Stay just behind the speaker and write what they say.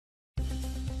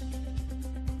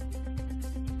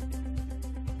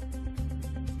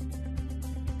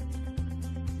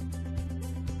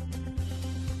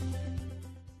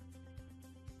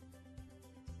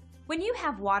When you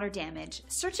have water damage,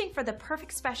 searching for the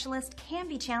perfect specialist can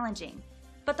be challenging,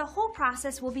 but the whole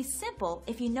process will be simple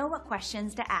if you know what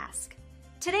questions to ask.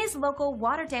 Today's local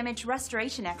water damage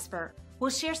restoration expert will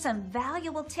share some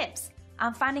valuable tips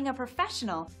on finding a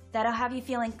professional that'll have you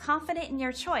feeling confident in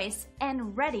your choice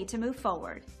and ready to move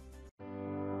forward.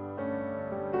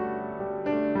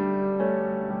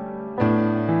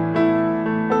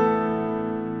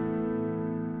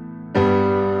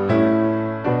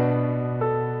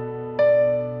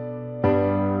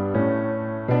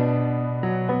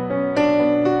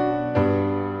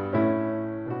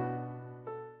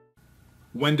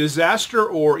 When disaster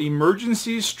or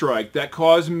emergencies strike that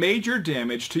cause major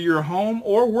damage to your home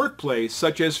or workplace,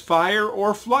 such as fire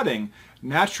or flooding,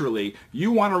 naturally,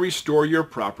 you want to restore your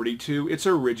property to its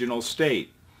original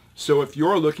state. So if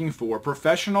you're looking for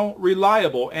professional,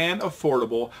 reliable, and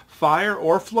affordable fire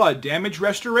or flood damage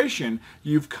restoration,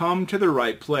 you've come to the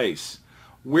right place.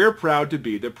 We're proud to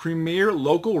be the premier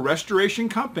local restoration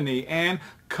company, and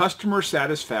customer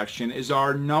satisfaction is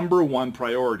our #1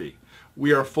 priority.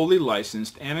 We are fully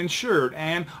licensed and insured,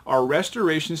 and our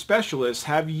restoration specialists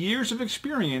have years of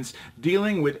experience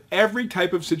dealing with every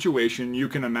type of situation you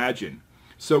can imagine.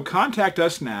 So contact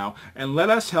us now and let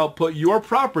us help put your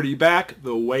property back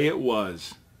the way it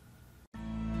was.